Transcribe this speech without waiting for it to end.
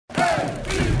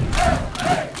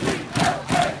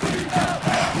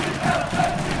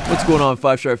What's going on,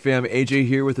 5-Star fam? AJ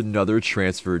here with another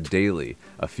Transfer Daily.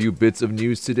 A few bits of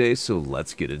news today, so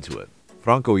let's get into it.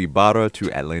 Franco Ibarra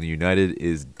to Atlanta United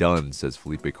is done, says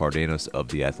Felipe Cardenas of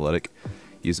The Athletic.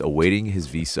 He is awaiting his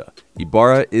visa.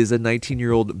 Ibarra is a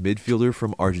 19-year-old midfielder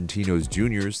from Argentino's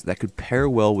juniors that could pair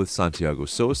well with Santiago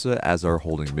Sosa as our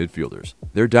holding midfielders.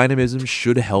 Their dynamism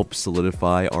should help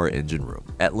solidify our engine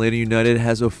room. Atlanta United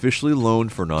has officially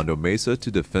loaned Fernando Meza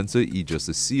to Defensa y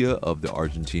Justicia of the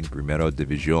Argentine Primera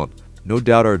División. No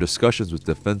doubt our discussions with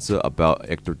Defensa about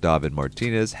Hector David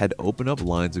Martinez had opened up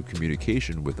lines of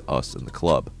communication with us and the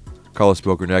club. Carlos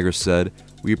Bocanegra said,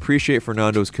 "We appreciate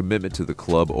Fernando's commitment to the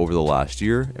club over the last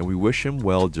year, and we wish him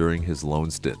well during his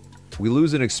loan stint. We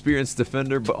lose an experienced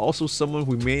defender, but also someone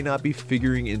who may not be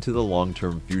figuring into the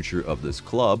long-term future of this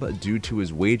club due to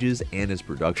his wages and his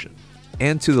production."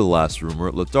 And to the last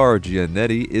rumor, Lautaro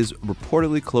Giannetti is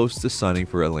reportedly close to signing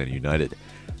for Atlanta United.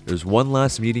 There's one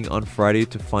last meeting on Friday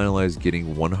to finalize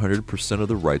getting 100% of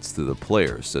the rights to the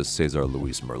player, says Cesar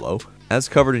Luis Merlo. As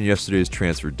covered in yesterday's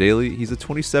Transfer Daily, he's a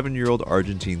 27-year-old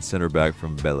Argentine center back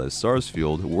from Velez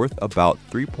Sarsfield, worth about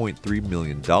 $3.3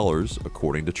 million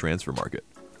according to Transfer Market.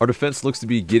 Our defense looks to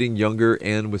be getting younger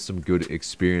and with some good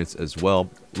experience as well,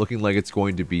 looking like it's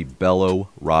going to be Bello,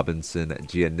 Robinson,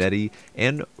 Giannetti,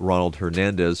 and Ronald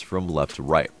Hernandez from left to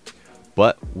right.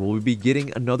 But will we be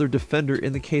getting another defender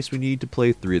in the case we need to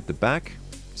play three at the back?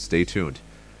 Stay tuned.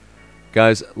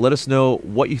 Guys, let us know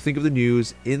what you think of the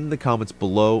news in the comments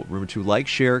below. Remember to like,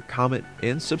 share, comment,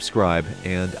 and subscribe,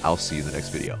 and I'll see you in the next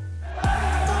video.